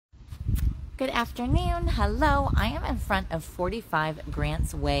Good afternoon. Hello. I am in front of 45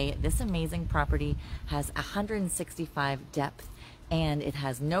 Grants Way. This amazing property has 165 depth and it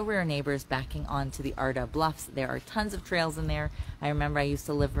has no rear neighbors backing onto the Ardagh Bluffs. There are tons of trails in there. I remember I used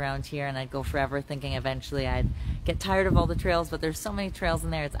to live around here and I'd go forever thinking eventually I'd get tired of all the trails, but there's so many trails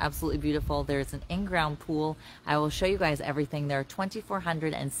in there. It's absolutely beautiful. There's an in-ground pool. I will show you guys everything. There are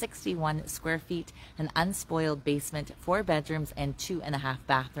 2,461 square feet, an unspoiled basement, 4 bedrooms and 2.5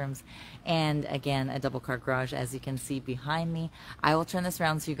 bathrooms. And again, a double car garage, as you can see behind me. I will turn this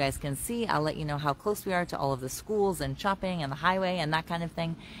around so you guys can see. I'll let you know how close we are to all of the schools and shopping and the highway and that kind of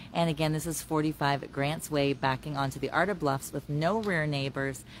thing. And again, this is 45 Grants Way, backing onto the Ardagh Bluffs with no rear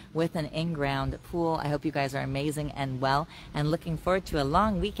neighbors, with an in-ground pool. I hope you guys are amazing and well, and looking forward to a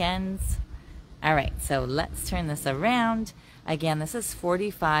long weekend. All right, so let's turn this around. Again, this is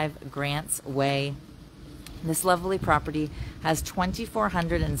 45 Grants Way. This lovely property has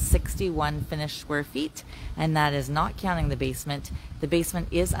 2,461 finished square feet, and that is not counting the basement. The basement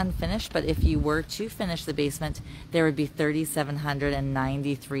is unfinished, but if you were to finish the basement, there would be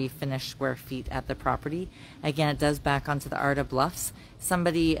 3,793 finished square feet at the property. Again, it does back onto the Ardagh Bluffs.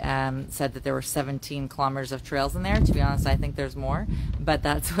 Somebody said that there were 17 kilometers of trails in there. To be honest, I think there's more, but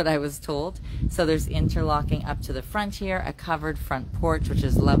that's what I was told. So there's interlocking up to the front here, a covered front porch, which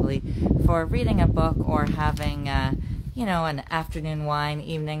is lovely for reading a book or having, you know, an afternoon wine,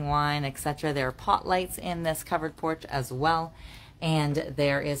 evening wine, etc. There are pot lights in this covered porch as well. And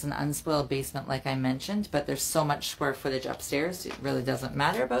there is an unspoiled basement, like I mentioned, but there's so much square footage upstairs, it really doesn't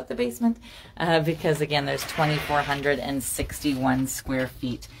matter about the basement, because again, there's 2,461 square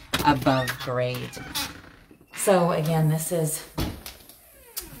feet above grade. So again, this is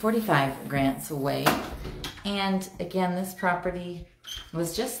 45 Grants Way. And again, this property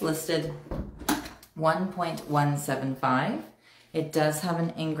was just listed 1.175. It does have an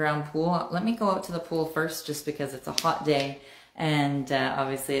in-ground pool. Let me go out to the pool first, just because it's a hot day. And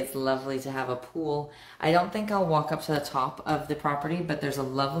obviously it's lovely to have a pool. I don't think I'll walk up to the top of the property, but there's a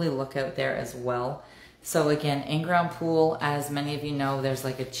lovely lookout there as well. So again, in-ground pool, as many of you know, there's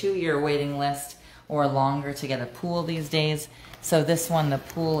like a 2-year waiting list or longer to get a pool these days. So this one, the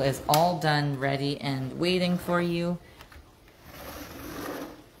pool is all done, ready, and waiting for you.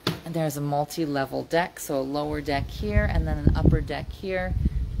 And there's a multi-level deck, so a lower deck here and then an upper deck here.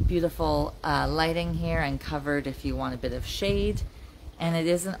 Beautiful lighting here and covered if you want a bit of shade. And it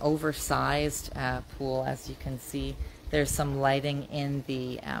is an oversized pool, as you can see. There's some lighting in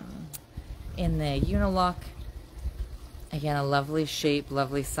the unilock. Again, a lovely shape,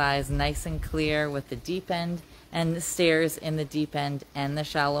 lovely size, nice and clear with the deep end and the stairs in the deep end and the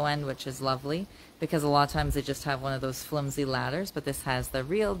shallow end, which is lovely because a lot of times they just have one of those flimsy ladders, but this has the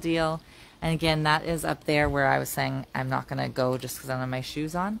real deal. And again, that is up there where I was saying I'm not going to go just because I don't have my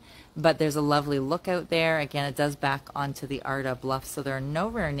shoes on. But there's a lovely lookout there. Again, it does back onto the Ardagh Bluffs, so there are no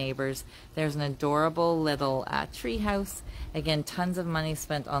rear neighbors. There's an adorable little tree house. Again, tons of money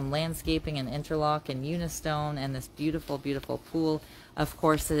spent on landscaping and interlock and unistone and this beautiful, beautiful pool. Of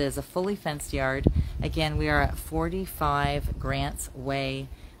course, it is a fully fenced yard. Again, we are at 45 Grants Way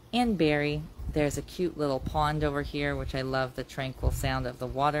in Barrie. There's a cute little pond over here, which I love the tranquil sound of the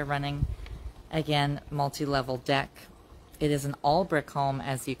water running. Again, multi-level deck. It is an all-brick home,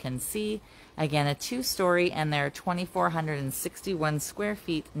 as you can see. Again, a 2-story, and there are 2,461 square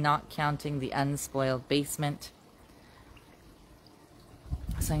feet, not counting the unspoiled basement.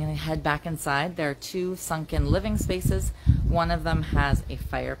 So I'm going to head back inside. There are 2 sunken living spaces. One of them has a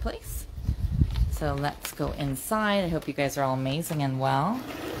fireplace. So let's go inside. I hope you guys are all amazing and well.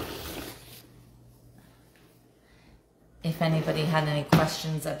 If anybody had any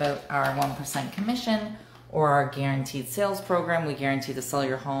questions about our 1% commission or our guaranteed sales program, we guarantee to sell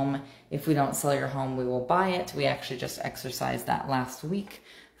your home. If we don't sell your home, we will buy it. We actually just exercised that last week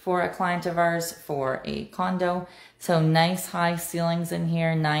for a client of ours for a condo. So nice high ceilings in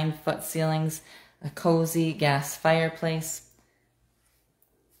here, 9-foot ceilings, a cozy gas fireplace.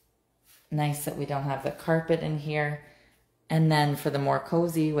 Nice that we don't have the carpet in here. And then for the more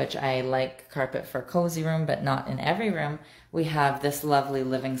cozy, which I like carpet for a cozy room, but not in every room, we have this lovely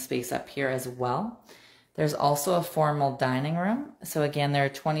living space up here as well. There's also a formal dining room. So again, there are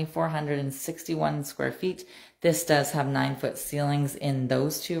 2,461 square feet. This does have 9-foot ceilings in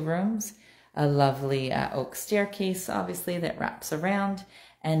those 2 rooms. A lovely oak staircase, obviously, that wraps around.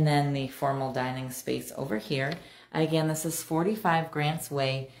 And then the formal dining space over here. Again, this is 45 Grants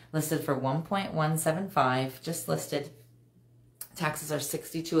Way, listed for 1.175, just listed. Taxes are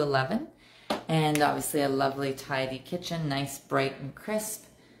 $62.11, and obviously a lovely tidy kitchen, nice, bright, and crisp.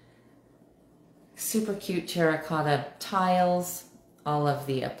 Super cute terracotta tiles, All of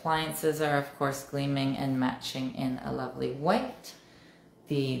the appliances are, of course, gleaming and matching in a lovely white.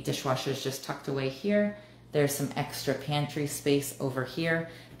 The dishwasher is just tucked away here. There's some extra pantry space over here.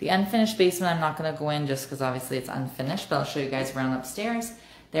 The unfinished basement, I'm not going to go in just because obviously it's unfinished, but I'll show you guys around upstairs.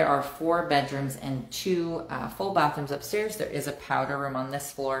 There are 4 bedrooms and 2 full bathrooms upstairs. There is a powder room on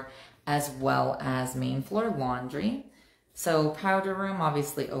this floor as well as main floor laundry. So powder room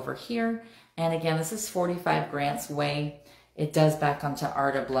obviously over here. And again, this is 45 Grants Way. It does back onto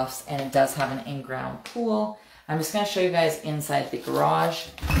Ardagh Bluffs and it does have an in-ground pool. I'm just going to show you guys inside the garage.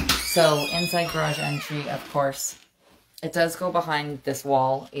 So inside garage entry, of course, it does go behind this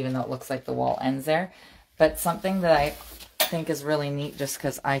wall, even though it looks like the wall ends there. But something that I think is really neat, just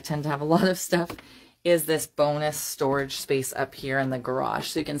because I tend to have a lot of stuff, is this bonus storage space up here in the garage.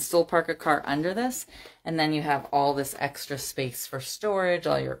 So you can still park a car under this, and then you have all this extra space for storage,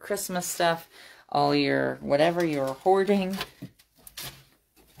 all your Christmas stuff, all your whatever you're hoarding.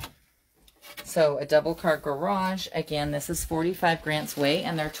 So a double car garage. Again, this is 45 Grants Way,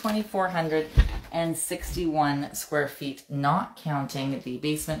 and they're 2,461 square feet, not counting the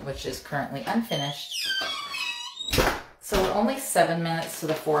basement, which is currently unfinished. So we're only 7 minutes to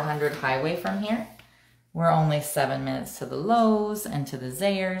the 400 highway from here. We're only 7 minutes to the Lowe's and to the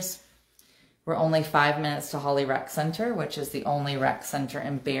Zayres. We're only 5 minutes to Holly Rec Center, which is the only rec center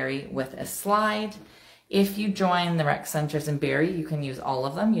in Barrie with a slide. If you join the rec centers in Barrie, you can use all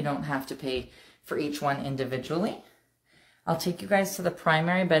of them. You don't have to pay for each one individually. I'll take you guys to the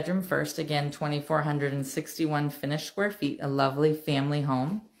primary bedroom first. Again, 2,461 finished square feet, a lovely family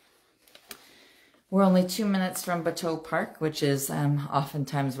home. We're only 2 minutes from Bateau Park, which is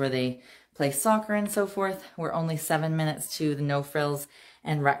oftentimes where they play soccer and so forth. We're only 7 minutes to the No Frills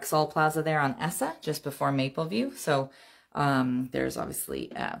and Rexall Plaza there on Essa, just before Mapleview. So there's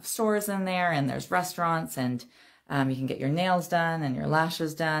obviously stores in there, and there's restaurants, and you can get your nails done and your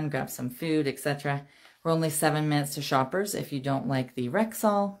lashes done, grab some food, etc. We're only 7 minutes to Shoppers if you don't like the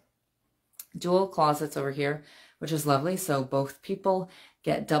Rexall. Dual closets over here, which is lovely. So both people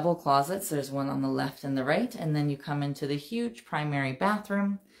get double closets. There's one on the left and the right, and then you come into the huge primary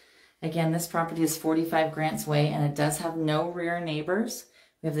bathroom. Again, this property is 45 Grants Way, and it does have no rear neighbors.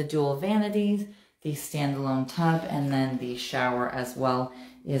 We have the dual vanities, the standalone tub, and then the shower as well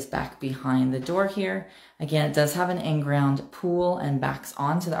is back behind the door here. Again, it does have an in-ground pool and backs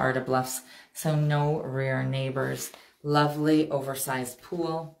onto the Ardagh Bluffs, so no rear neighbors. Lovely oversized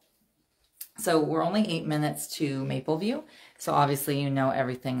pool. So we're only 8 minutes to Mapleview. So obviously you know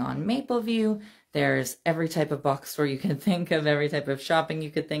everything on Mapleview. There's every type of box store you can think of, every type of shopping you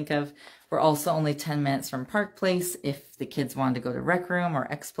could think of. We're also only 10 minutes from Park Place if the kids wanted to go to Rec Room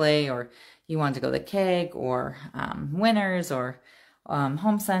or X-Play, or you want to go to Keg or Winners or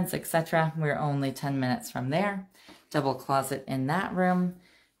HomeSense, etc. We're only 10 minutes from there. Double closet in that room.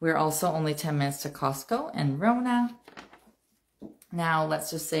 We're also only 10 minutes to Costco and Rona. Now, let's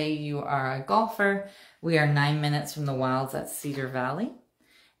just say you are a golfer. We are 9 minutes from the Wilds at Cedar Valley.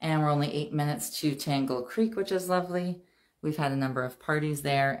 And we're only 8 minutes to Tangle Creek, which is lovely. We've had a number of parties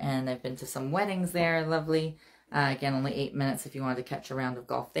there, and I've been to some weddings there. Lovely. Again, only 8 minutes if you wanted to catch a round of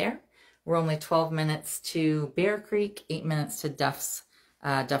golf there. We're only 12 minutes to Bear Creek, 8 minutes to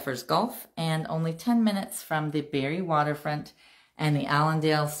Duffer's Golf, and only 10 minutes from the Barrie waterfront and the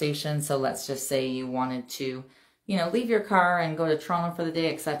Allendale station. So let's just say you wanted to, you know, leave your car and go to Toronto for the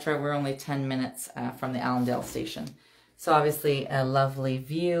day, etc. We're only 10 minutes from the Allendale station. So obviously a lovely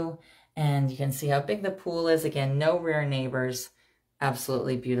view, and you can see how big the pool is. Again, no rear neighbors.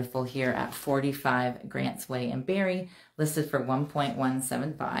 Absolutely beautiful here at 45 Grants Way in Barrie, listed for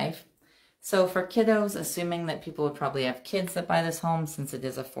 1.175. So for kiddos, assuming that people would probably have kids that buy this home since it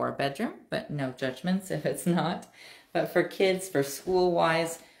is a 4-bedroom, but no judgments if it's not. But for kids, for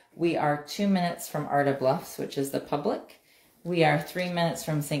school-wise, we are 2 minutes from Ardagh Bluffs, which is the public. We are 3 minutes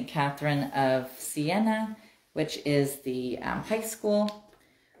from St. Catherine of Siena, which is the high school.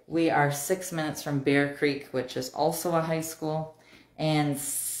 We are 6 minutes from Bear Creek, which is also a high school, and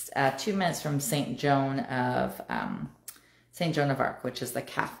 2 minutes from St. Joan of Arc, which is the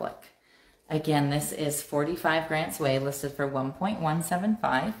Catholic. Again, this is 45 Grants Way, listed for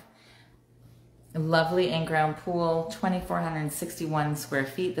 1.175. Lovely in-ground pool, 2,461 square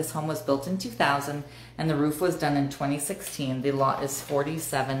feet. This home was built in 2000, and the roof was done in 2016. The lot is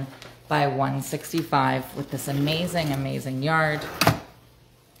 47 by 165 with this amazing, amazing yard.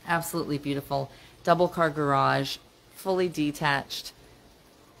 Absolutely beautiful. Double car garage, fully detached,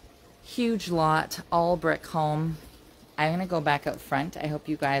 huge lot, all brick home. I'm going to go back out front. I hope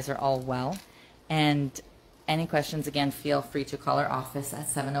you guys are all well. And any questions, again, feel free to call our office at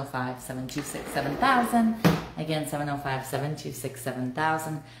 705-726-7000. Again,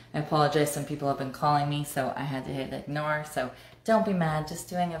 705-726-7000. I apologize, some people have been calling me, so I had to hit ignore. So don't be mad, just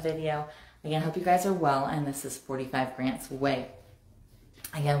doing a video. Again, hope you guys are well, and this is 45 Grants Way.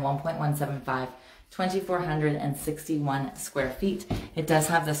 Again, 1.175, 2,461 square feet. It does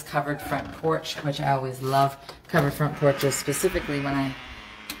have this covered front porch, which I always love covered front porches, specifically when I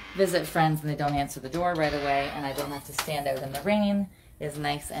visit friends and they don't answer the door right away and I don't have to stand out in the rain. Is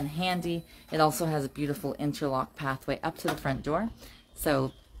nice and handy. It also has a beautiful interlock pathway up to the front door.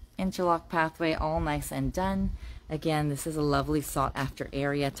 So interlock pathway, all nice and done. Again, this is a lovely sought after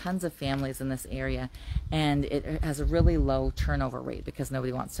area, tons of families in this area, and it has a really low turnover rate because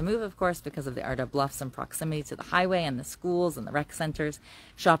nobody wants to move, of course, because of the Ardagh Bluffs and proximity to the highway and the schools and the rec centers,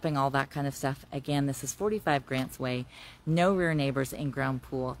 shopping, all that kind of stuff. Again, this is 45 Grants Way, no rear neighbors, in-ground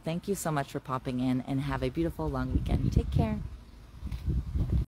pool. Thank you so much for popping in and have a beautiful long weekend. Take care.